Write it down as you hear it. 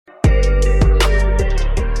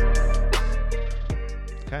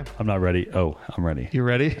Okay. I'm not ready. Oh, I'm ready. You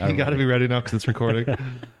ready? You got to be ready now because it's recording.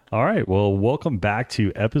 All right. Well, welcome back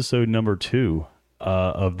to episode number 2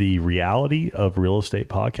 of the Reality of Real Estate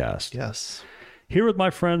podcast. Yes. Here with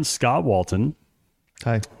my friend Scott Walton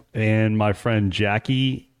Hi. and my friend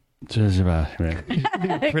Jackie. Pronounce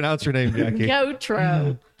your name, Jackie.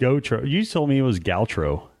 Gotro. Gotro. You told me it was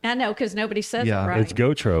Galtro. I know, because nobody says Yeah, it right. It's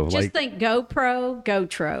Gotro. Just think GoPro,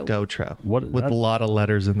 Gotro. Gotro. What- With a that- lot of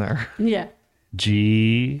letters in there. Yeah.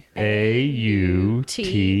 GAUTREU.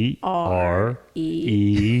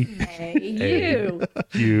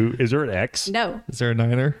 You. Is there an X? No. Is there a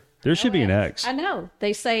niner? There should be an X. I know.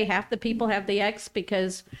 They say half the people have the X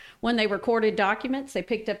because when they recorded documents, they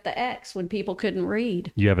picked up the X when people couldn't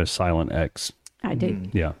read. You have a silent X. I do.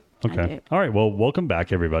 Yeah. Okay. do. All right. Well, welcome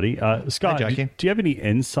back, everybody. Scott, Hi, Jackie. do you have any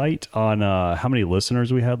insight on how many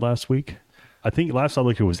listeners we had last week? I think last I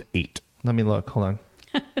looked, it was 8, Let me look. Hold on.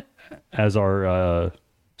 as our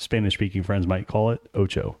Spanish-speaking friends might call it,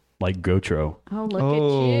 ocho, like Gotro. Oh, look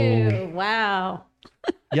Oh. at you. Wow.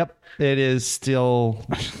 Yep. It is still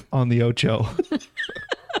on the Ocho.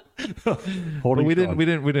 Holding But we strong.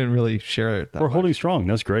 didn't really share it. That We're much. holding strong.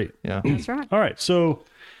 That's great. Yeah. That's right. All right. So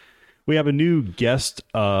we have a new guest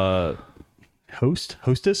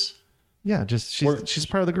hostess. Yeah. Just she's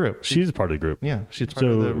part of the group. She's a part of the group. Yeah. She's part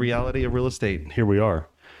of So- the reality of real estate. Here we are.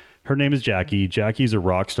 Her name is Jackie. Jackie's a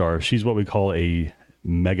rock star. She's what we call a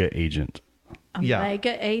mega agent. A Yeah.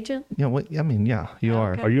 mega agent, Yeah. What? I mean, yeah. You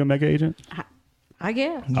are. Okay. Are you a mega agent? I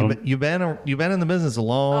guess. You've been in the business a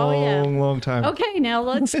long, long time. Okay, now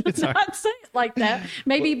let's not say it like that.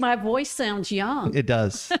 Maybe my voice sounds young. It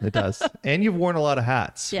does. It does. And you've worn a lot of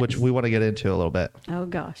hats, which Yes. we want to get into a little bit. Oh,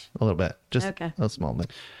 gosh. A little bit. Just Okay. a small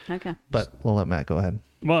bit. Okay. But we'll let Matt go ahead.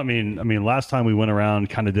 Well, I mean, last time we went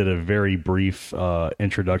around, kind of did a very brief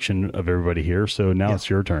introduction of everybody here. So now it's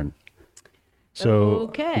your turn.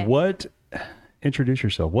 So, Okay. introduce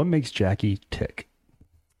yourself. What makes Jackie tick?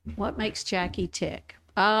 What makes Jackie tick?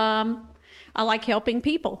 I like helping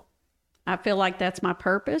people. I feel like that's my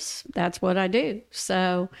purpose. That's what I do.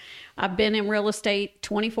 So I've been in real estate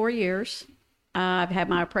 24 years. I've had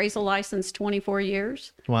my appraisal license 24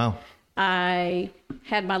 years. Wow. I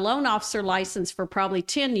had my loan officer license for probably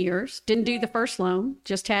 10 years. Didn't do the first loan,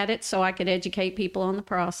 just had it so I could educate people on the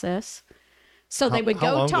process. So they would how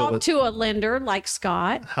go long ago talk was- to a lender like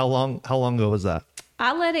Scott. How long ago was that?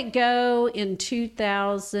 I let it go in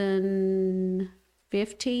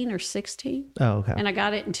 2015 or 16. Oh, okay. And I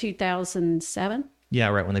got it in 2007. Yeah,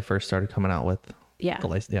 right when they first started coming out with Yeah. the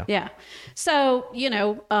license. Yeah. Yeah. So,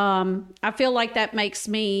 I feel like that makes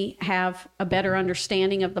me have a better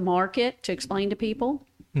understanding of the market to explain to people.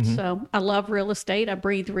 Mm-hmm. So I love real estate. I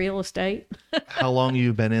breathe real estate. How long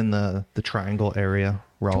you been in the Triangle area?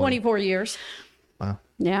 Raleigh? 24 years. Wow.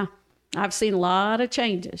 Yeah. I've seen a lot of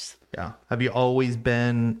changes. Yeah. Have you always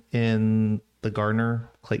been in the Gardner,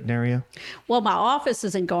 Clayton area? Well, my office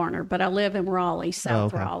is in Garner, but I live in Raleigh,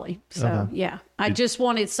 South okay. Raleigh. So, yeah, I just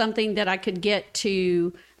wanted something that I could get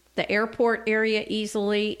to the airport area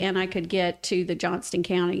easily and I could get to the Johnston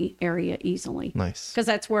County area easily. Nice. Because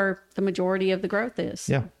that's where the majority of the growth is.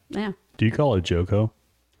 Yeah. Yeah. Do you call it Joko?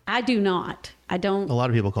 I do not. I don't. A lot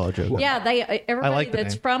of people call it Joe. Yeah, everybody like the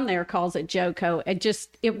that's name. from there calls it Joko.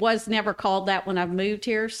 It was never called that when I've moved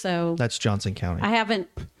here, so That's Johnson County. I haven't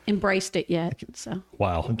embraced it yet. So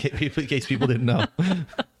Wow. in case people didn't know.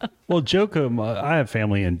 Well, Joko, I have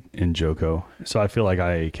family in Joko, so I feel like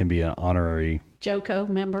I can be an honorary Joko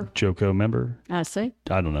member, Joko member. I see.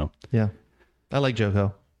 I don't know. Yeah. I like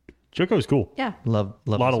Joko. Joko is cool. Yeah. Love A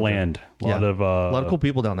lot of land. A lot of a lot of cool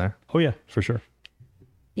people down there. Oh yeah, for sure.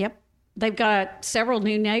 Yep. They've got several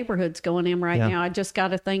new neighborhoods going in right Yeah. now. I just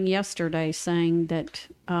got a thing yesterday saying that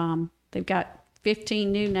they've got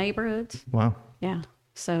 15 new neighborhoods. Wow. Yeah.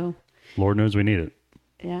 So, Lord knows we need it.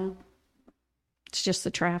 yeah. It's just the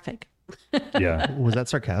traffic. Yeah. Was that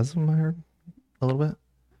sarcasm I heard a little bit?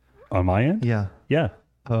 On my end? Yeah. Yeah.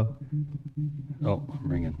 Oh, Oh, I'm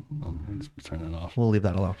ringing. Let's turn it off. we'll leave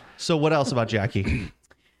that alone. So what else about Jackie?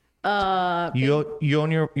 You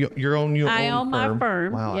own your I own own my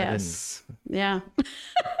firm. Wow. Yes. Yeah. I didn't,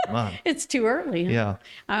 come on. It's too early. Huh? Yeah.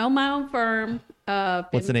 I own my own firm.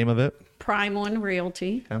 What's the name of it? Prime One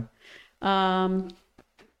Realty. Okay.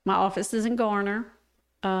 My office is in Garner.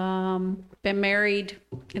 Been married.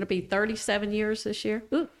 It'll be 37 years this year.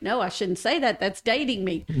 Ooh, no, I shouldn't say that. That's dating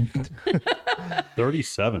me.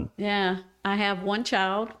 37. Yeah. I have one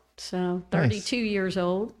child. So 32 years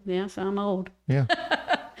old. Yes, I'm old. Yeah.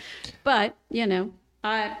 But,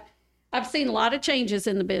 I've seen a lot of changes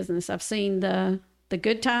in the business. I've seen the the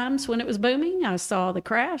good times when it was booming. I saw the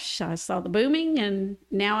crash. I saw the booming. And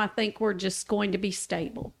now I think we're just going to be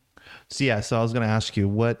stable. So I was going to ask you,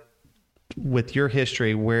 with your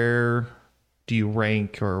history, where do you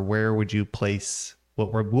rank, or where would you place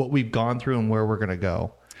what we've gone through and where we're going to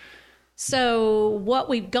go? So what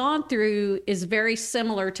we've gone through is very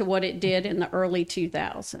similar to what it did in the early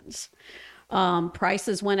 2000s.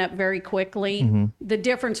 Prices went up very quickly. Mm-hmm. The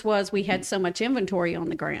difference was we had so much inventory on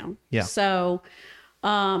the ground. Yeah. So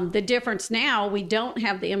the difference now, we don't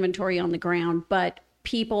have the inventory on the ground, but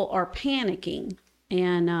people are panicking.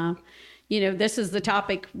 And, this is the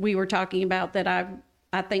topic we were talking about that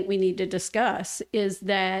I think we need to discuss, is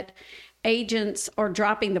that agents are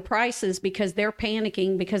dropping the prices because they're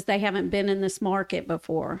panicking because they haven't been in this market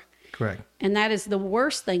before. Correct. And that is the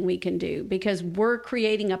worst thing we can do, because we're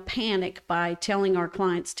creating a panic by telling our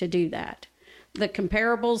clients to do that. The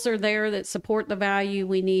comparables are there that support the value.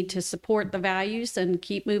 We need to support the values and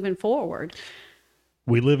keep moving forward.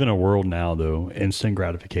 We live in a world now, though, instant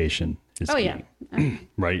gratification is key. Yeah.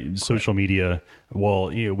 Right. Social media. Well,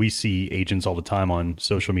 we see agents all the time on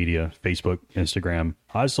social media, Facebook, Instagram.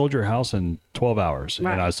 I sold your house in 12 hours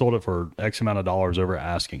right. and I sold it for X amount of dollars over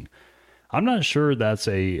asking. I'm not sure that's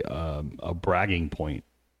a bragging point.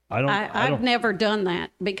 I've never done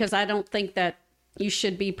that, because I don't think that you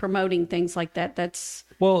should be promoting things like that.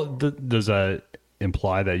 Well, does that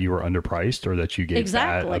imply that you were underpriced, or that you gave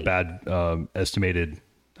exactly. a bad estimated,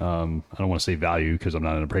 I don't want to say value because I'm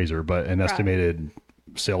not an appraiser, but an estimated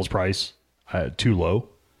sales price too low?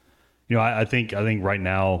 I think right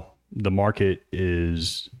now the market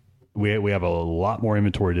is, we have a lot more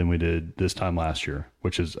inventory than we did this time last year,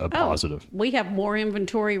 which is a positive. We have more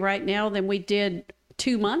inventory right now than we did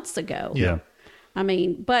 2 months ago. Yeah. I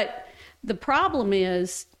mean, but the problem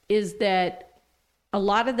is that a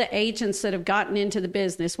lot of the agents that have gotten into the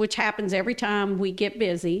business, which happens every time we get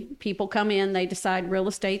busy, people come in, they decide real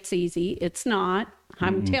estate's easy. It's not,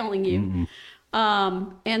 I'm telling you.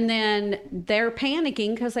 And then they're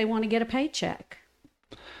panicking because they want to get a paycheck.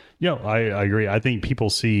 Yeah, I agree. I think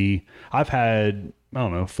people see, I've had,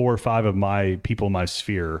 4 or 5 of my people in my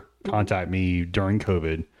sphere contact me during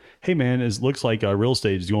COVID. Hey man, it looks like real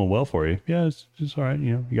estate is going well for you. Yeah, it's all right.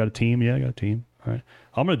 You got a team. Yeah, I got a team. All right.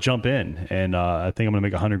 I'm going to jump in, and I think I'm going to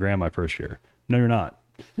make $100,000 my first year. No, you're not.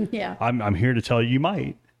 Yeah. I'm here to tell you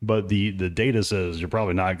might, but the data says you're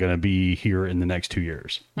probably not going to be here in the next 2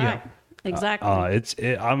 years. Right. Yeah. Exactly.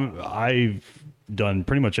 I've done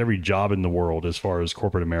pretty much every job in the world as far as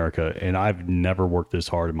corporate America, and I've never worked this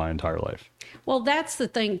hard in my entire life. Well, that's the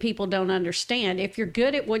thing people don't understand. If you're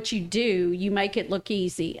good at what you do, you make it look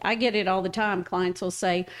easy. I get it all the time. Clients will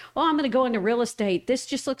say, "Oh, I'm going to go into real estate. This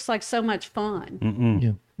just looks like so much fun."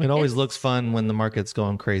 Yeah. It always looks fun when the market's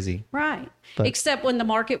going crazy. Right. Except when the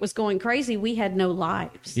market was going crazy, we had no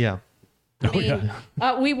lives. Yeah. I mean,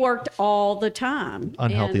 we worked all the time.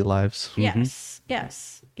 Unhealthy lives. Yes.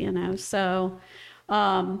 Yes. So...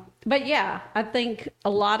 but yeah, I think a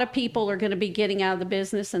lot of people are going to be getting out of the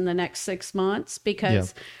business in the next 6 months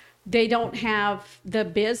because they don't have the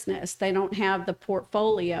business. They don't have the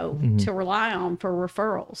portfolio to rely on for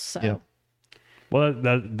referrals. So. Yeah. Well,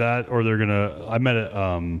 that, or they're going to, I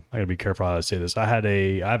gotta be careful how I say this. I have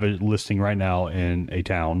a listing right now in a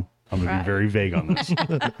town. I'm going to be very vague on this.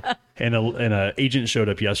 and a agent showed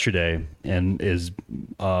up yesterday and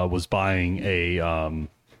was buying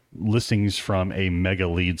listings from a mega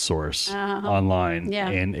lead source online. Yeah.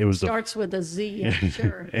 And it was starts with a Z, I'm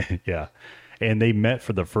sure. Yeah. And they met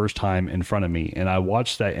for the first time in front of me. And I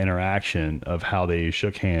watched that interaction of how they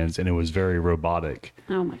shook hands, and it was very robotic.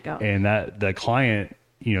 Oh my God. And the client,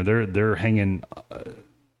 they're hanging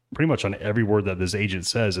pretty much on every word that this agent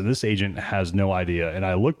says. And this agent has no idea. And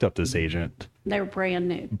I looked up this agent. They were brand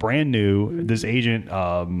new. This agent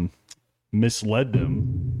misled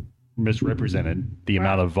them, misrepresented the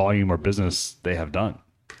amount of volume or business they have done.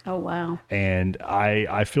 Oh, wow. And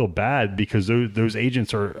I feel bad because those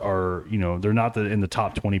agents are they're not in the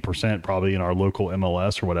top 20% probably in our local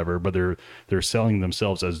MLS or whatever, but they're selling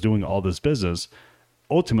themselves as doing all this business.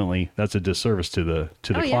 Ultimately, that's a disservice to the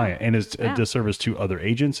client, and it's a disservice to other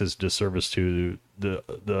agents. It's a disservice to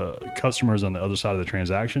the customers on the other side of the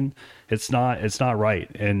transaction. It's not right.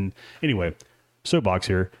 And anyway, soapbox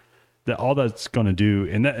here. That all that's going to do,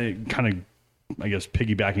 and that kind of, I guess,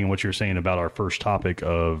 piggybacking on what you're saying about our first topic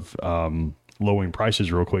of lowering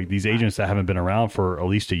prices real quick. These agents that haven't been around for at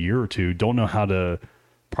least a year or two don't know how to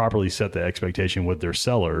properly set the expectation with their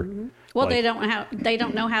seller. Well, they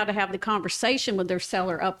don't know how to have the conversation with their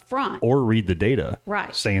seller up front or read the data,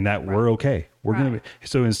 right? Saying that we're okay. We're going to be,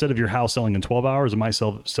 so instead of your house selling in 12 hours, it might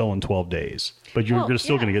sell in 12 days, but you're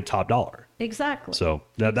still going to get top dollar. Exactly. So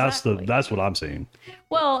that's what I'm seeing.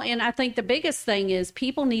 Well, and I think the biggest thing is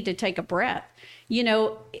people need to take a breath. You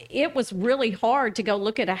know, it was really hard to go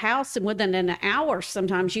look at a house, and within an hour,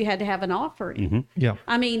 sometimes you had to have an offer in. Yeah.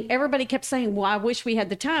 I mean, everybody kept saying, well, I wish we had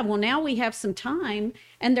the time. Well, now we have some time,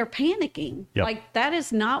 and they're panicking. Yep. Like, that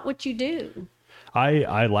is not what you do.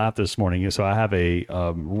 I laughed this morning. So I have a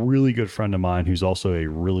really good friend of mine who's also a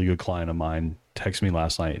really good client of mine text me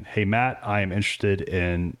last night. Hey, Matt, I am interested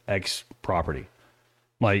in X property.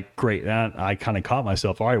 Like, great. And I kind of caught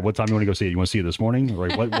myself. All right, what time do you want to go see it? You want to see it this morning?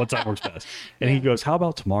 Like, what time works best? And he goes, how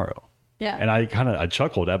about tomorrow? Yeah. And I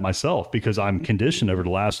chuckled at myself because I'm conditioned over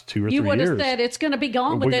the last 2 or 3 years. You would have said it's going to be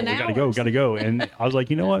gone within we hours. gotta go. And I was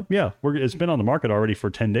like, you know what? Yeah, it's been on the market already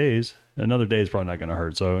for 10 days. Another day is probably not going to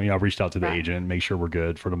hurt. So, I reached out to the agent, make sure we're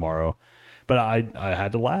good for tomorrow. But I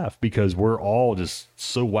had to laugh because we're all just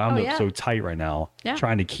so wound up, so tight right now,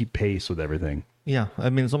 trying to keep pace with everything. Yeah. I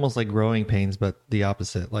mean, it's almost like growing pains, but the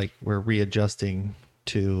opposite. Like we're readjusting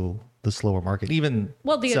to the slower market. Even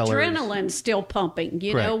the sellers, adrenaline's still pumping.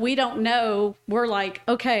 You know, we don't know. We're like,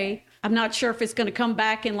 okay, I'm not sure if it's going to come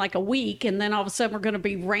back in like a week, and then all of a sudden we're going to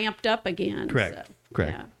be ramped up again. Correct. So,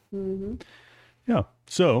 Correct. Yeah.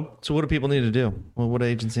 So what do people need to do? Well, what do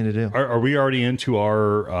agents need to do? are we already into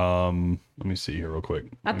our, let me see here real quick.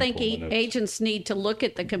 I think agents need to look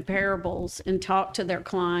at the comparables and talk to their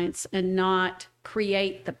clients and not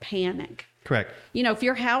create the panic. Correct. You know, if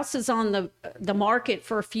your house is on the market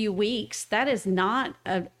for a few weeks, that is not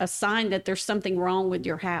a sign that there's something wrong with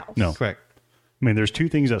your house. No. Correct. I mean, there's two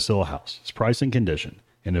things that sell a house. It's price and condition.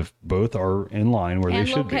 And if both are in line where And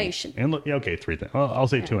they should location. be. And okay, 3 things. Well, I'll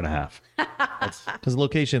say 2.5. Because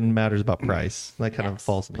location matters about price. That kind of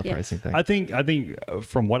falls in the pricing thing. I think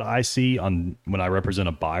from what I see on when I represent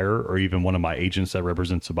a buyer or even one of my agents that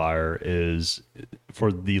represents a buyer is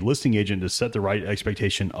for the listing agent to set the right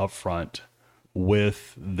expectation up front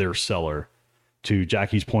with their seller. To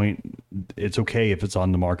Jackie's point, it's okay if it's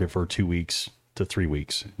on the market for 2 weeks to 3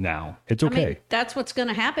 weeks now. It's okay. I mean, that's what's going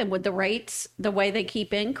to happen with the rates. The way they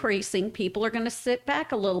keep increasing, people are going to sit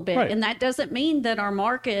back a little bit. Right. And that doesn't mean that our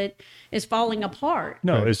market is falling apart.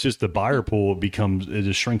 No, it's just the buyer pool it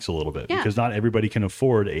just shrinks a little bit because not everybody can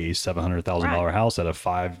afford a $700,000 house at a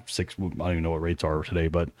 5, 6, I don't even know what rates are today,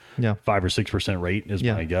 but 5 or 6% rate is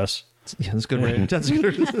my guess. Yeah, that's good. Right? That's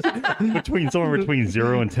good. Somewhere between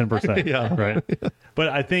 0 and 10%. Yeah. Right. But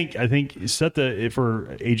I think if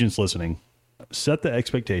for agents listening, set the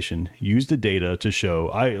expectation, use the data to show.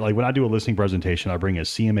 When I do a listing presentation, I bring a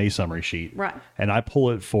CMA summary sheet. Right. And I pull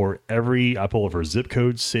it for zip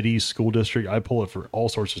code, city, school district. I pull it for all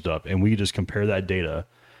sorts of stuff. And we just compare that data.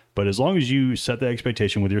 But as long as you set the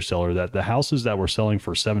expectation with your seller that the houses that we're selling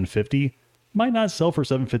for $750 might not sell for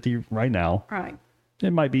 $750 right now. Right.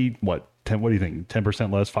 It might be what do you think?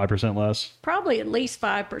 10% less, 5% less? Probably at least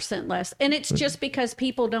 5% less. And it's just because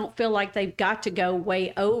people don't feel like they've got to go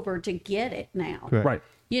way over to get it now. Correct. Right.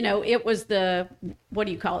 You know, it was what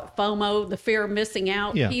do you call it? FOMO, the fear of missing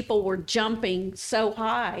out. Yeah. People were jumping so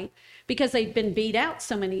high because they've been beat out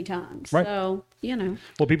so many times. Right. So, you know.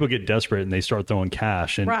 Well, people get desperate and they start throwing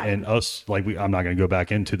cash and us, I'm not going to go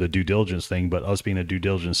back into the due diligence thing, but us being a due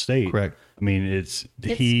diligence state. Correct. I mean, it's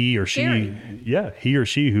he or scary. he or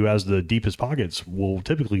she who has the deepest pockets will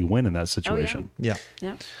typically win in that situation. Yeah.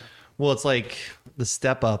 Yeah. Well, it's like the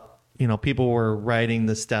step up. You know, people were riding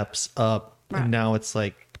the steps up, Right. and now it's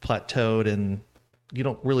like plateaued, and you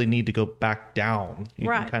don't really need to go back down. You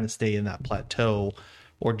can kind of stay in that plateau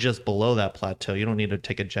or just below that plateau. You don't need to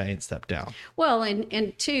take a giant step down. Well,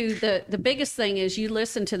 and two, the biggest thing is you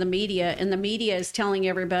listen to the media, and the media is telling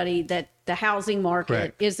everybody that the housing market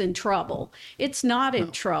Correct. is in trouble. It's not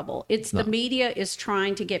in trouble. The media is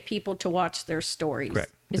trying to get people to watch their stories.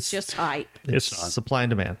 Correct. It's just hype. It's not. Supply and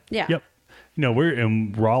demand. Yeah. Yep. You know, we're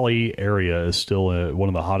in Raleigh area is still one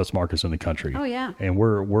of the hottest markets in the country. Oh, yeah. And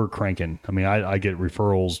we're cranking. I mean, I get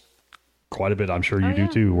referrals quite a bit. I'm sure you do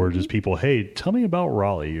too, where just people, hey, tell me about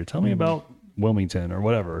Raleigh or tell me about Wilmington or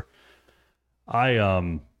whatever. I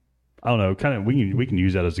don't know, kind of we can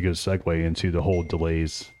use that as a good segue into the whole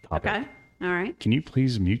delays topic. Okay. All right. Can you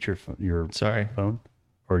please mute your Sorry. phone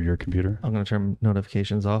or your computer? I'm going to turn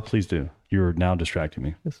notifications off. Please do. You're now distracting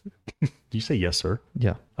me. Did you say yes, sir?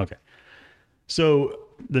 Yeah. Okay. So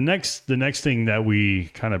the next thing that we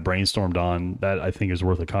kind of brainstormed on that I think is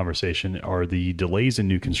worth a conversation are the delays in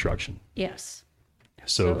new construction. Yes.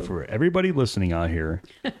 So for everybody listening out here,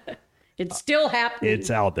 It's still happening. it's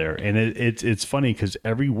out there, and it's funny because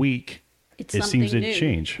every week It's it seems to something new.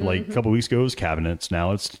 change. Like a couple weeks ago, it was cabinets.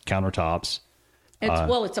 Now it's countertops.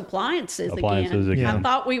 It's appliances, appliances again. again. I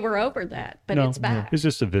thought we were over that, but it's back. It's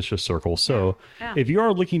just a vicious circle. So Yeah. if you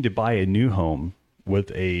are looking to buy a new home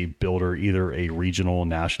with a builder, either a regional,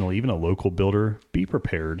 national, even a local builder, be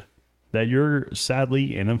prepared that you're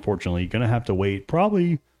sadly and unfortunately going to have to wait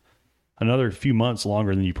probably another few months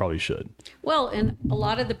longer than you probably should. Well, and a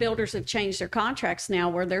lot of the builders have changed their contracts now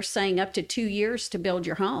where they're saying up to 2 years to build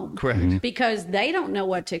your home. Correct. Because they don't know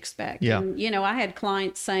what to expect. Yeah. And, I had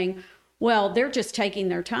clients saying, well, they're just taking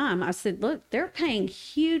their time. I said, look, they're paying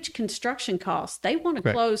huge construction costs. They want to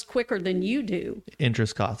Correct. close quicker than you do.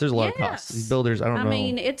 Interest costs. There's a lot of costs. Yes. These builders, I don't know. I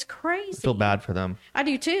mean, it's crazy. I feel bad for them. I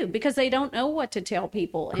do too, because they don't know what to tell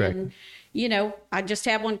people. Correct. And, I just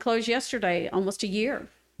had one close yesterday, almost a year.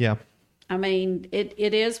 Yeah. I mean, it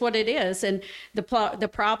is what it is. And the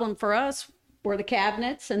problem for us were the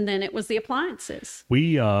cabinets, and then it was the appliances.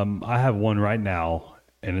 I have one right now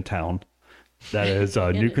in a town that is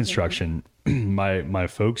new construction. My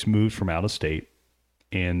folks moved from out of state,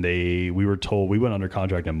 and we were told we went under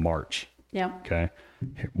contract in March. Yeah. Okay.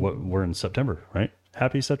 We're in September, right?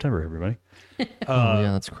 Happy September, everybody.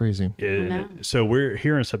 Yeah, that's crazy. No. So we're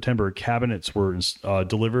here in September. Cabinets were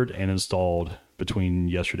delivered and installed between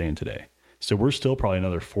yesterday and today. So we're still probably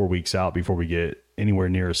another 4 weeks out before we get anywhere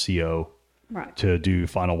near a CO Right. to do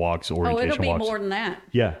final walks, Oh, orientation it'll be walks. more than that.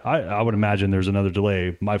 Yeah, I would imagine there's another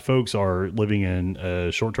delay. My folks are living in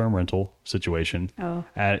a short-term rental situation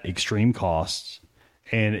at extreme costs.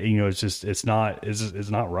 And it's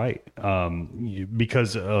not right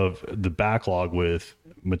because of the backlog with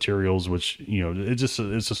materials, which it's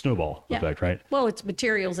a snowball effect, right? Well, it's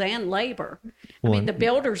materials and labor. I mean, the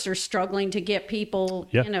builders are struggling to get people,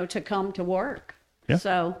 Yeah. to come to work. Yeah.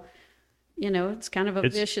 So, it's kind of a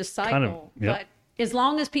It's vicious kind cycle. of- yeah. But as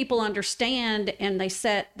long as people understand and they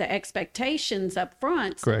set the expectations up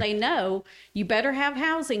front, so Correct. they know you better have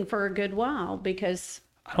housing for a good while, because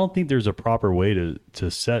I don't think there's a proper way to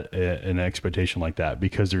set an expectation like that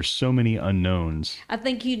because there's so many unknowns. I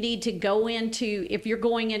think you need to go into, if you're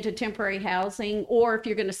going into temporary housing or if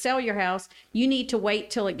you're going to sell your house, you need to wait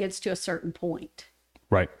till it gets to a certain point.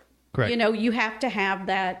 Right. Correct. You have to have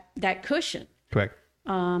that cushion. Correct.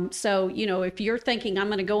 So, if you're thinking I'm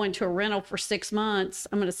going to go into a rental for 6 months,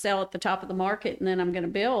 I'm going to sell at the top of the market and then I'm going to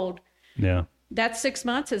build, Yeah. that 6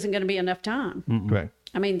 months isn't going to be enough time. Correct.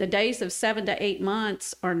 I mean, the days of 7 to 8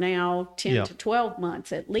 months are now 10 Yeah. to 12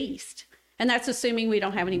 months at least. And that's assuming we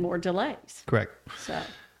don't have any more delays. Correct. So,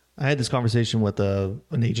 I had this conversation with an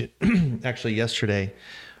agent actually yesterday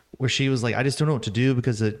where she was like, I just don't know what to do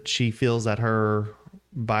because she feels that her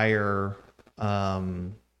buyer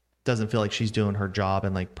doesn't feel like she's doing her job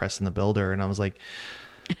and like pressing the builder. And I was like,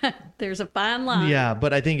 there's a fine line. yeah,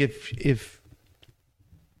 but I think if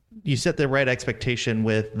you set the right expectation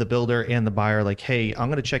with the builder and the buyer, like, hey, I'm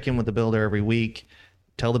going to check in with the builder every week.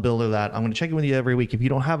 Tell the builder that I'm going to check in with you every week. If you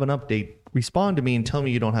don't have an update, respond to me and tell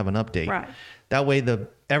me you don't have an update. Right. That way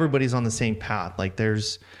everybody's on the same path. Like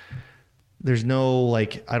there's no,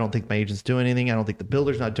 like, I don't think my agent's doing anything. I don't think the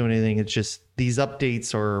builder's not doing anything. It's just these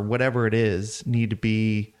updates or whatever it is need to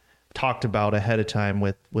be talked about ahead of time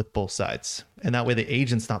with both sides. And that way the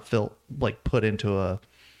agent's not put into a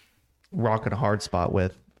rock and a hard spot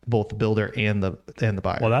with both the builder and the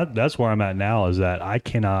buyer. Well, that's where I'm at now is that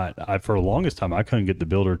for the longest time, I couldn't get the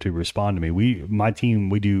builder to respond to me. My team,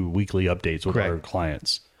 we do weekly updates with Correct. our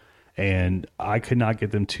clients and I could not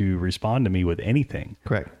get them to respond to me with anything.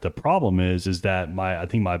 Correct. The problem is that I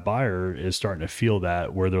think my buyer is starting to feel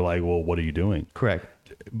that where they're like, well, what are you doing? Correct.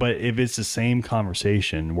 But if it's the same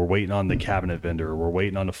conversation, we're waiting on the cabinet vendor, we're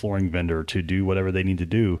waiting on the flooring vendor to do whatever they need to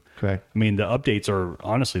do. Correct. I mean, the updates are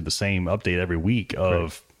honestly the same update every week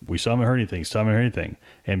of we still haven't heard anything,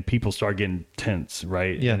 and people start getting tense,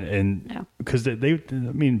 right? Yeah. And because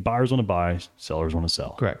buyers want to buy, sellers want to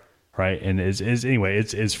sell. Correct. Right. And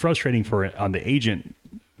it's frustrating on the agent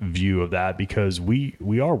view of that because we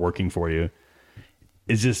are working for you.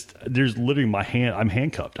 It's just there's literally I'm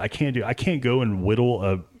handcuffed. I can't go and whittle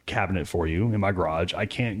a cabinet for you in my garage. I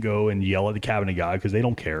can't go and yell at the cabinet guy because they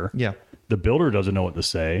don't care. Yeah. The builder doesn't know what to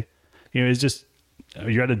say. It's just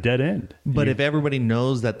you're at a dead end. But if everybody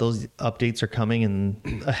knows that those updates are coming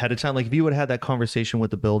and ahead of time, like if you would have had that conversation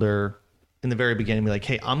with the builder in the very beginning, be like,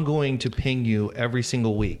 hey, I'm going to ping you every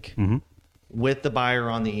single week with the buyer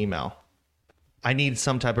on the email. I need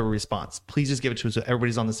some type of response. Please just give it to us so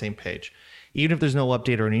everybody's on the same page. Even if there's no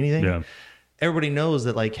update or anything, everybody knows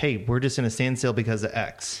that like, hey, we're just in a standstill because of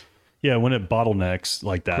X. Yeah, when it bottlenecks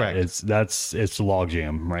like that, Correct. it's a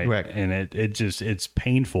logjam, right? Right. And it's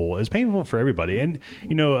painful. It's painful for everybody. And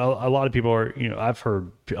a lot of people are, I've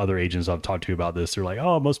heard other agents I've talked to about this. They're like,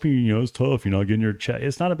 oh, it must be, it's tough, getting your check.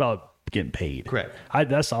 It's not about getting paid. Correct.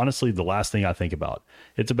 That's honestly the last thing I think about.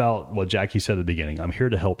 It's about what Jackie said at the beginning. I'm here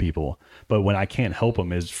to help people, but when I can't help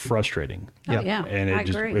them, is frustrating. Oh, Yeah. yeah. And I it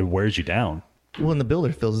just agree. it wears you down. Well, and the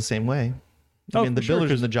builder feels the same way. I mean, the for sure,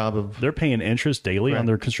 builder's in 'cause the job of they're paying interest daily on Right.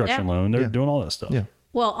 their construction Yeah. loan. They're Yeah. doing all that stuff. yeah,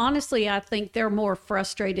 Well, honestly, I think they're more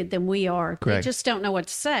frustrated than we are. They Correct. just don't know what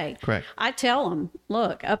to say. Correct. I tell them,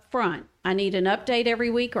 look, up front, I need an update every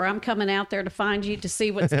week, or I'm coming out there to find you to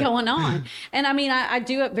see what's going on. And I mean, I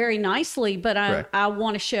do it very nicely, but Correct. I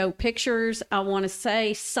want to show pictures. I want to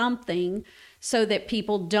say something so that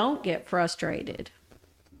people don't get frustrated.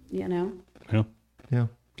 You know? Yeah. yeah.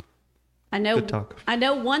 I know. Good talk. I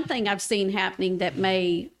know one thing I've seen happening that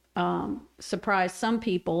may surprise some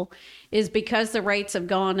people is because the rates have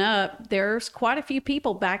gone up. There's quite a few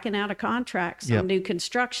people backing out of contracts Yep. on new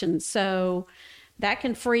construction, so that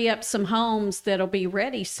can free up some homes that'll be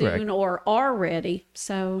ready soon Correct. or are ready.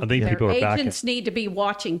 So I think their people are backing- agents need to be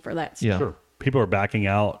watching for that stuff. Yeah. Sure. People are backing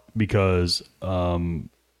out because,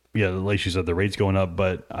 like she said, the rate's going up,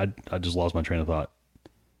 but I just lost my train of thought.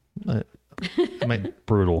 I might,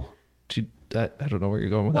 Brutal. I don't know where you're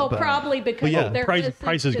going with Well, that. But, probably because yeah. they're Price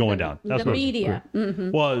listening is to going the, down. That's the what I was- media.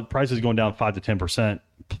 Well, price is going down 5 to 10%,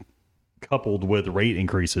 coupled with rate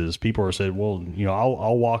increases. People are saying, well,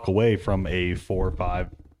 I'll walk away from a 4 or 5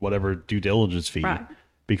 whatever due diligence fee Right.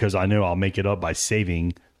 because I know I'll make it up by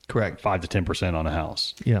saving Correct. 5 to 10% on a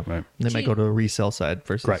house. Yeah. Right. They might go to a resale side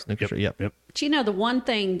versus Correct. new construction. Yep. Yep. But you know, the one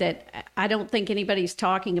thing that I don't think anybody's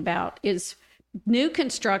talking about is new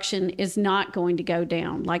construction is not going to go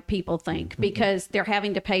down like people think because they're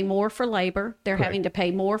having to pay more for labor. They're having to pay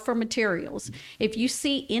more for materials. If you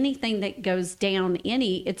see anything that goes down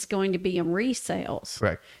it's going to be in resales.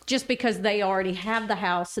 Correct. Just because they already have the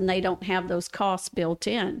house and they don't have those costs built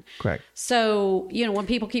in. Correct. So, when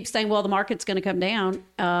people keep saying, well, the market's going to come down,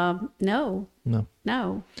 no.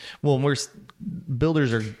 Well,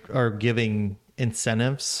 builders are giving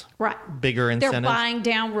incentives, Right. bigger incentives. They're buying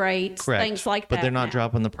down rates, Correct. things like that. But they're not now.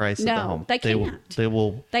 dropping the price of the No, home. they will, can't. they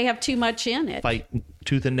will They have too much in it. fight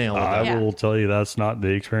tooth and nail with I it. Yeah. will tell you that's not the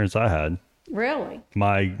experience I had. Really?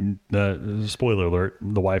 Spoiler alert,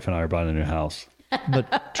 the wife and I are buying a new house.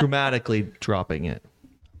 But dramatically dropping it.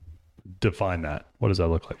 Define that. What does that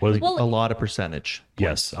look like? What is, Well, A lot of percentage.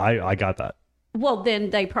 yes, I got that. Well, then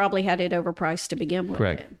they probably had it overpriced to begin with.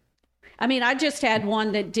 Correct. I mean, I just had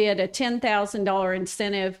one that did a $10,000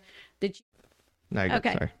 incentive. No, you're good.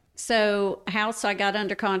 Okay. Sorry. So, house I got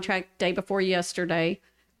under contract day before yesterday.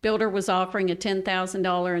 Builder was offering a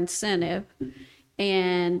 $10,000 incentive,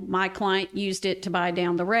 and my client used it to buy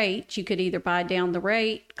down the rate. You could either buy down the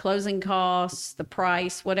rate, closing costs, the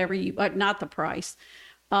price, whatever you, not the price,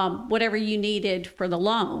 whatever you needed for the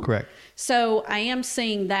loan. Correct. So I am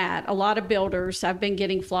seeing that a lot of builders. I've been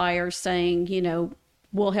getting flyers saying,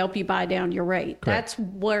 we'll help you buy down your rate. Correct. That's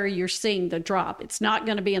where you're seeing the drop. It's not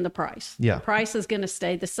going to be in the price. Yeah. The price is going to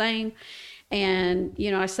stay the same. And,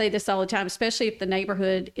 I say this all the time, especially if the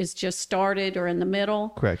neighborhood is just started or in the middle.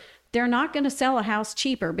 Correct. They're not going to sell a house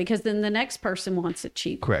cheaper because then the next person wants it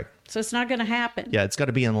cheaper. Correct. So it's not going to happen. Yeah, it's got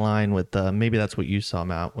to be in line with maybe that's what you saw,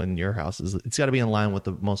 Matt, when your house is. It's got to be in line with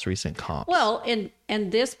the most recent comps. Well, in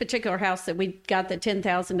this particular house that we got the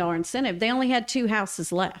 $10,000 incentive, they only had 2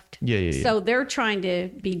 houses left. Yeah. So they're trying to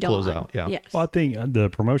be done. Close out, yeah. Yes. Well, I think the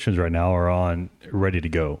promotions right now are on ready to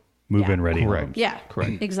go, move in ready. Correct. homes. Yeah.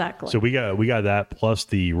 Correct. Exactly. So we got that plus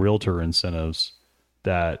the realtor incentives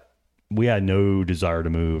that we had no desire to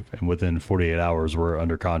move, and within 48 hours we're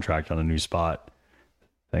under contract on a new spot.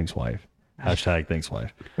 Thanks, wife. Hashtag thanks,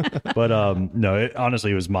 wife. But no,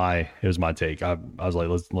 honestly, it was my take. I was like,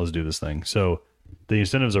 let's do this thing. So the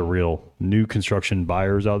incentives are real. New construction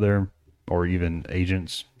buyers out there, or even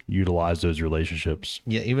agents, utilize those relationships.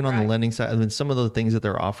 Yeah, even on the lending side, I mean, some of the things that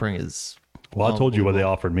they're offering is. Well, I told you what they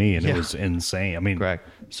offered me, and Yeah. it was insane. I mean, Correct.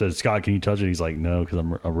 said, Scott, can you touch it? He's like, no, because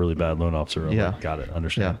I'm a really bad loan officer. I'm Yeah. like, got it.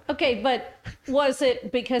 Understand. Okay, but was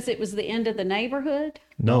it because it was the end of the neighborhood?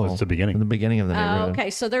 No, it's the beginning. The beginning of the Oh, neighborhood. okay.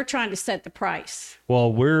 So they're trying to set the price.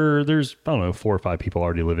 Well, there's, I don't know, 4 or 5 people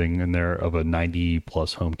already living in there of a 90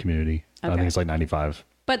 plus home community. I Okay. think it's like 95.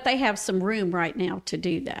 But they have some room right now to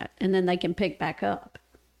do that, and then they can pick back up.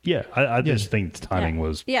 Yeah. I just think the timing Yeah.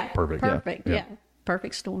 was Yeah, perfect. Perfect. Yeah.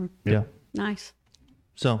 Perfect storm. Yeah. Nice.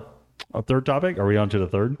 So A third topic? Are we on to the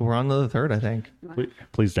third? we're on to the third, I think.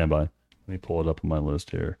 Please stand by. Let me pull it up on my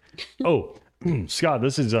list here. Oh, Scott,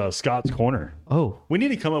 this is Scott's Corner. Oh, We need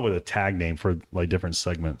to come up with a tag name for like different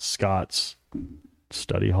segments. Scott's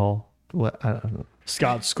Study Hall. what? I don't know.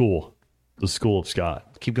 Scott's School. The School of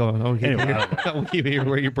Scott. Keep going. Anyway, I'll keep hearing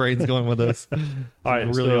where your brain's going with this. All right,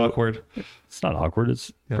 Really so- awkward. It's not awkward.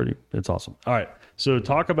 It's it's awesome. All right. So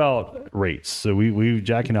talk about rates. So we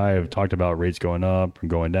Jack and I have talked about rates going up and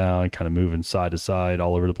going down, kind of moving side to side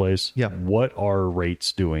all over the place. Yeah. What are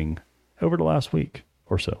rates doing over the last week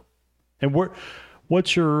or so? And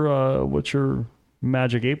what's your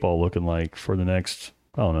magic 8-ball looking like for the next,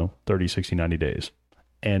 I don't know, 30, 60, 90 days?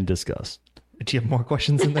 And discuss. Do you have more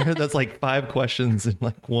questions in there? That's like 5 questions in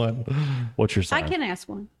like one. What's your I sign? can ask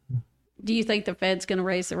one. Do you think the Fed's going to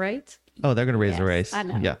raise the rates? Oh, they're going to raise the Yes, rates. I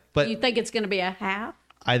know. Yeah. But you think it's going to be a half?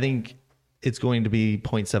 I think it's going to be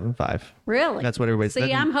 0.75. Really? That's what everybody's See,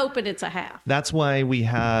 saying. I'm hoping it's a half. That's why we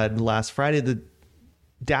had last Friday, the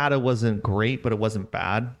data wasn't great, but it wasn't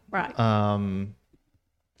bad. Right.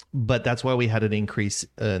 But that's why we had an increase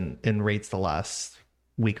in rates the last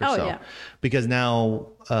week or Oh, so. yeah. Because now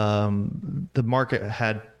the market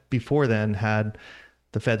had before then had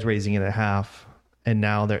the Fed's raising it at half, and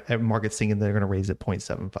now the market's thinking they're going to raise it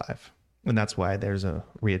 0.75. And that's why there's a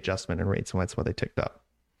readjustment in rates, and that's why they ticked up.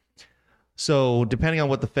 So depending on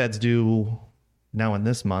what the Feds do now in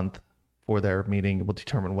this month for their meeting, it will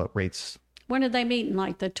determine what rates. When are they meeting?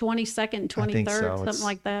 Like the 22nd, 23rd, I think so. something It's-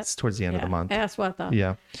 like that? It's towards the end of the month. That's what I thought.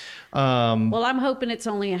 Yeah. Well, I'm hoping it's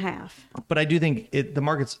only a half. But I do think the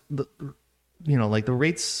market's, like the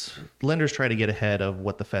rates, lenders try to get ahead of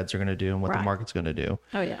what the Feds are going to do and what the Right. market's going to do.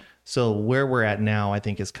 Oh, yeah. So where we're at now, I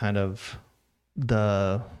think is kind of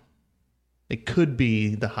it could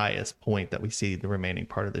be the highest point that we see the remaining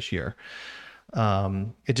part of this year.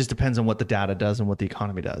 It just depends on what the data does and what the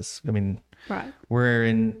economy does. I mean, Right. we're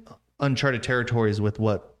in uncharted territories with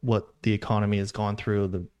what the economy has gone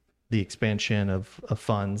through, the expansion of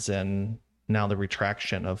funds and now the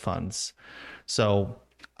retraction of funds. So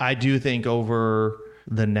I do think over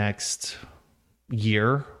the next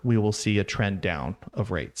year, we will see a trend down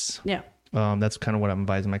of rates. Yeah. That's kind of what I'm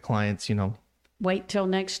advising my clients, Wait till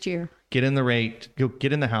next year. get in the rate,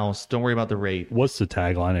 get in the house. Don't worry about the rate. What's the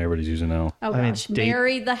tagline everybody's using now? Oh, I mean, gosh. date-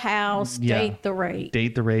 Marry the house, Yeah. date the rate,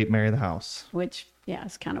 Date the rate, marry the house. which, yeah,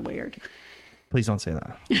 it's kind of weird. Please don't say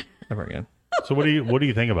that ever again. So what do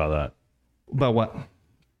you think about that? But what?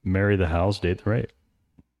 Marry the house, date the rate.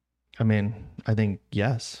 I mean, I think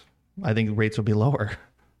yes. I think rates will be lower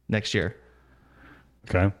next year.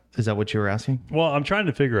 Okay. Is that what you were asking? Well, I'm trying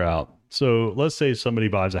to figure out. So let's say somebody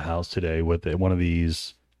buys a house today with one of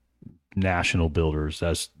these national builders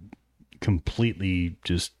that's completely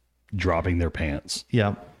just dropping their pants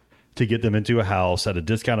Yeah. to get them into a house at a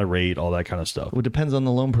discounted rate, all that kind of stuff. It depends on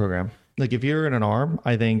the loan program. Like if you're in an ARM,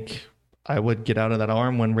 I think I would get out of that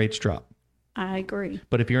ARM when rates drop. I agree.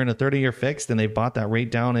 But if you're in a 30-year fixed and they've bought that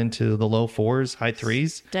rate down into the low 4s, high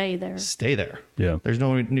 3s, Stay there. stay there. Yeah. There's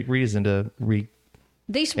no reason to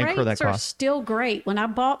These incur that rates are cost. still great. When I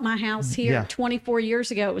bought my house here Yeah. 24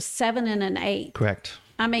 years ago, it was 7 and an 8. correct.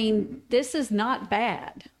 I mean, this is not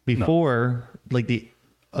bad. Before,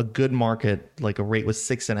 a good market, like a rate was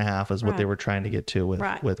 6.5 is what they Right. were trying to get to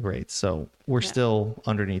Right. with rates. So we're still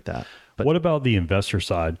underneath that. But What about the investor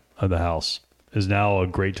side of the house? Is now a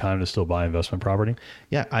great time to still buy investment property?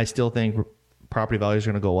 yeah, I still think property values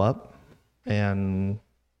are going to go up, and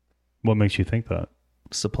What makes you think that?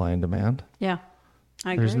 supply and demand. Yeah,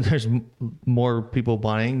 I agree. There's more people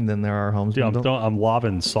buying than there are homes Yeah, being built. I'm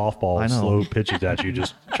lobbing softball, I know. slow pitches at you,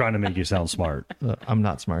 just trying to make you sound smart. I'm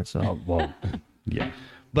not smart, so. Well, yeah.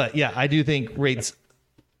 But yeah, I do think rates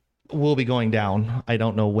will be going down. I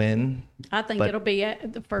don't know when. I think but- it'll be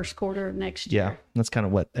at the first quarter of next year. Yeah, that's kind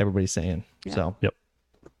of what everybody's saying. So, Yep.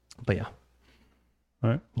 but yeah. All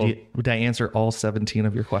right. Well, Did I answer all 17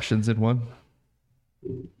 of your questions in one?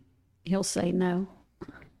 He'll say no.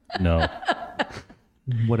 no,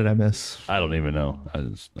 What did I miss? I don't even know.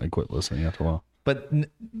 I quit listening after a while. But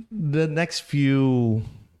the next few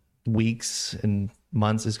weeks and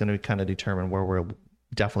months is going to kind of determine where we'll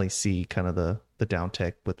definitely see kind of the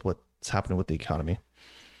downtick with what's happening with the economy.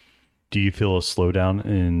 Do you feel a slowdown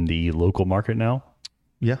in the local market now?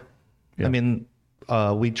 Yeah. Yeah. I mean,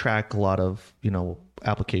 we track a lot of,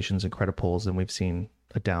 applications and credit pulls, and we've seen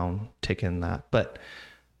a downtick in that. But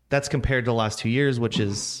that's compared to the last 2 years, which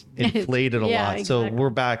is inflated a Yeah, lot. So exactly. we're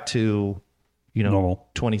back to, Normal.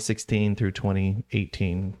 2016 through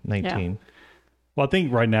 2018, 19. Well, I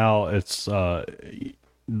think right now it's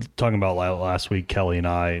talking about last week, Kelly and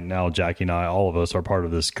I, now Jackie and I, all of us are part of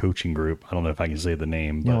this coaching group. I don't know if I can say the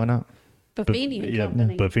name, Yeah, but why not? Buffini and yeah,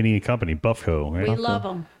 Company. Buffini and Company, Buffco, right? We love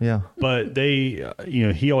them. Yeah. But they,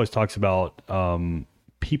 he always talks about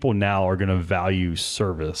people now are going to value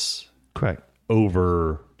service Correct.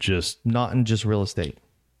 over just Not in just real estate,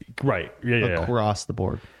 right. Yeah. across the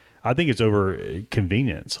board. I think it's over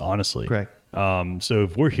convenience, honestly. Correct. So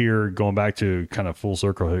if we're here going back to kind of full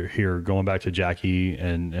circle here, going back to Jackie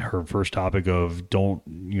and her first topic of don't,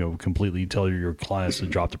 completely tell your clients to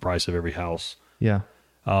drop the price of every house. Yeah.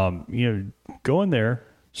 Go in there,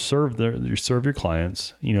 serve your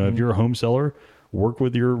clients. If you're a home seller, work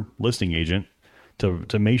with your listing agent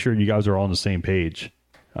to make sure you guys are all on the same page.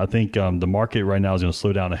 I think the market right now is going to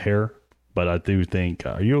slow down a hair, but I do think,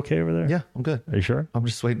 are you okay over there? Yeah, I'm good. Are you sure? I'm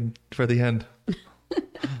just waiting for the end.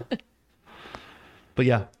 But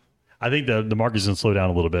yeah, I think the market's going to slow down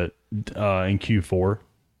a little bit in Q4,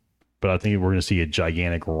 but I think we're going to see a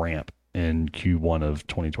gigantic ramp in Q1 of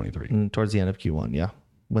 2023. and towards the end of Q1, yeah,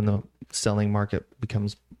 when the selling market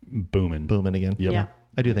becomes Booming. again. Yep. Yeah.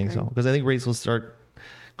 I do think so, because I think rates will start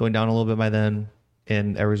going down a little bit by then,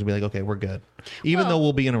 and everyone's gonna be like, okay, we're good, even though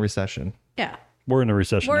we'll be in a recession. Yeah. We're in a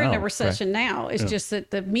recession We're now. in a recession now. It's just that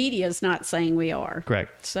the media is not saying we are.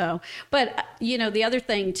 Correct. So, but the other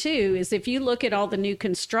thing too is if you look at all the new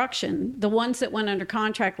construction, the ones that went under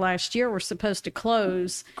contract last year were supposed to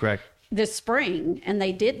close Correct. this spring and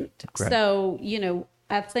they didn't. Correct. So,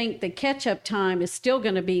 I think the catch up time is still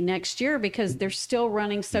going to be next year because they're still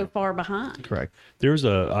running so far behind. Correct. There's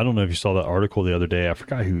I don't know if you saw that article the other day. I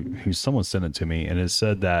forgot who someone sent it to me, and it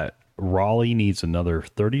said that Raleigh needs another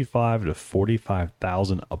 35 to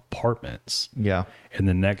 45,000 apartments Yeah. in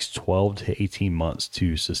the next 12 to 18 months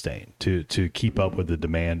to sustain, to keep up with the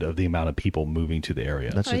demand of the amount of people moving to the area.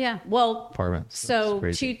 That's Oh, just yeah. Well, apartments. so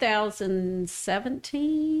That's crazy.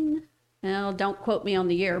 2017, well, don't quote me on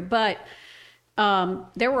the year, but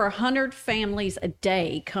there were 100 families a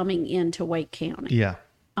day coming into Wake County. Yeah.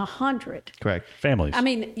 100. Correct. Families. I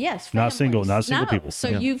mean, yes. Not single- families. not single No. people. So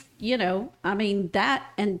Yeah. that,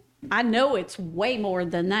 and I know it's way more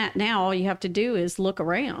than that now. All you have to do is look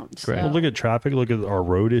around. So, Correct. well, look at traffic, look at our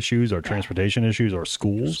road issues, our transportation issues, our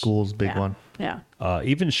schools. School's big yeah. one. Yeah.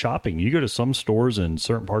 Even shopping. You go to some stores in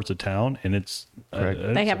certain parts of town, and it's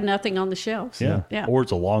Correct. They have nothing on the shelves. yeah. Yeah. Or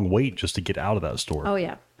it's a long wait just to get out of that store. Oh,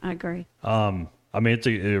 yeah. I agree. I mean,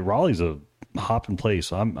 Raleigh's a hopping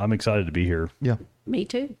place. I'm excited to be here. Yeah. Me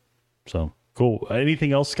too. So cool.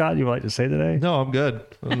 Anything else, Scott, you would like to say today? No, I'm good.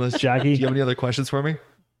 Unless, Jackie? do you have any other questions for me?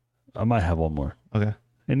 I might have one more. Okay.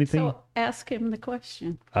 Anything? So ask him the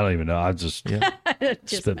question. I don't even know. I just Yeah.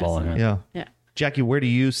 Just spitballing messing. here. Yeah. Yeah. Jackie, where do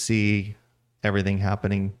you see everything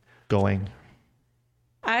happening going?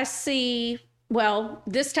 I see, well,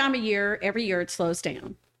 this time of year, every year it slows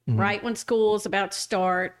down, right when school is about to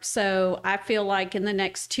start. So I feel like in the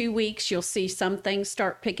next 2 weeks, you'll see some things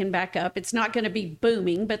start picking back up. It's not going to be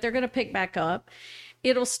booming, but they're going to pick back up.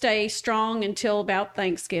 It'll stay strong until about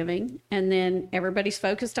Thanksgiving. And then everybody's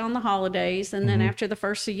focused on the holidays. And then after the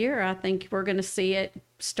first of the year, I think we're going to see it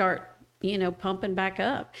start, pumping back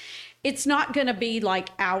up. It's not going to be like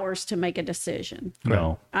hours to make a decision.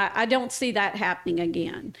 No. I don't see that happening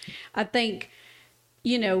again. I think,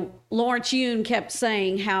 Lawrence Yun kept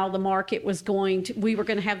saying how the market was we were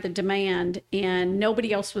going to have the demand and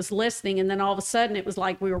nobody else was listening. And then all of a sudden it was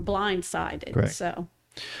like we were blindsided. Correct. So,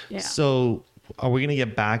 yeah. So are we going to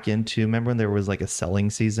get back into, remember when there was like a selling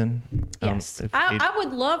season? Yes. I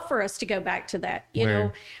would love for us to go back to that.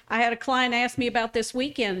 Where? I had a client ask me about this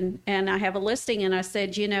weekend and I have a listing and I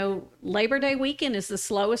said, Labor Day weekend is the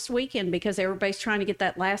slowest weekend because everybody's trying to get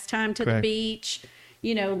that last time to the Correct. beach,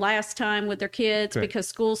 last time with their kids Correct. because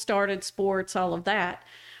school started, sports, all of that.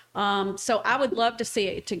 So I would love to see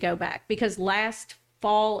it to go back because last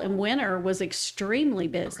fall and winter was extremely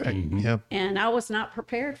busy. Yep. And I was not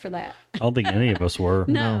prepared for that. I don't think any of us were.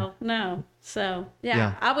 No. So,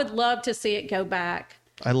 Yeah. I would love to see it go back.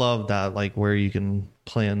 I love that, like where you can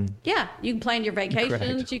plan. Yeah, you can plan your vacations.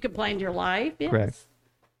 Correct. You can plan your life. Yes. Correct.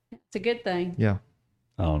 It's a good thing. Yeah.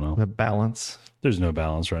 I don't know. The balance. There's no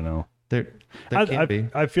balance right now. There can't be.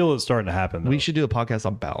 I feel it's starting to happen. Though. We should do a podcast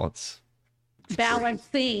on balance.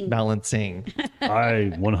 Balancing. Balancing.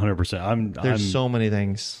 I 100%. There's so many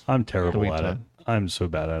things. I'm terrible we've at it. done. I'm so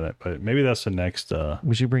bad at it. But maybe that's the next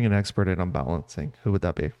We should bring an expert in on balancing. Who would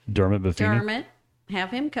that be? Dermot Buffini. Dermot.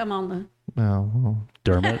 Have him come on the. Oh, well,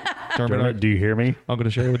 Dermot. Dermot, do you hear me? I'm going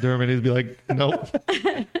to share it with Dermot. He'd be like, nope.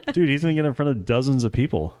 Dude, he's going to get in front of dozens of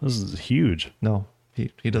people. This is huge. No,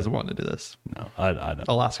 he doesn't want to do this. No, I know.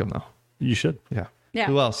 I'll ask him though. You should. Yeah. Yeah.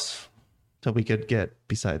 Who else that we could get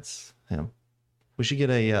besides him? We should get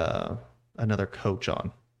another coach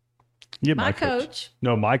on. Yeah, My coach.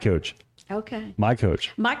 No, my coach. Okay. My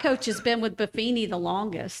coach. My coach has been with Buffini the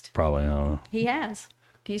longest. Probably. I don't know. He has.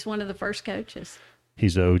 He's one of the first coaches.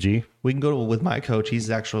 He's the OG. We can go with my coach. He's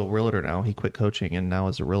the actual realtor now. He quit coaching and now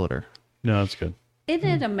is a realtor. No, that's good. Isn't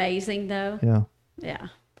it amazing though? Yeah. Yeah.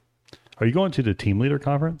 Are you going to the team leader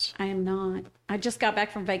conference? I am not. I just got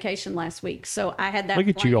back from vacation last week, so I had that. Look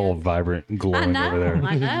at you all planned. vibrant and I glowing know. over there.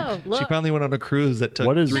 I know. Look. She finally went on a cruise that took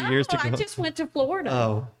What is- 3 years to I go. just went to Florida.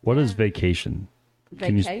 Oh, What is vacation?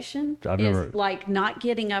 Can you- Vacation I've is never- like not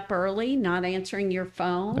getting up early, not answering your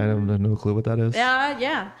phone. I have no clue what that is.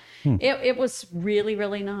 Yeah. It was really,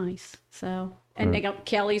 really nice. So, and they got,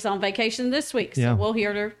 Kelly's on vacation this week, so Yeah. we'll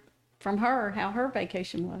hear from her how her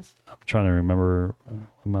vacation was. I'm trying to remember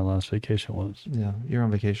when my last vacation was. Yeah, you're on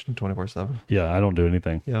vacation 24/7. Yeah, I don't do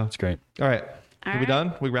anything. Yeah. It's great. All right, All are we right.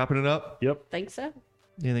 done? We wrapping it up? Yep. Think so.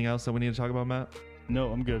 Anything else that we need to talk about, Matt?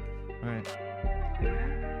 No, I'm good. All right.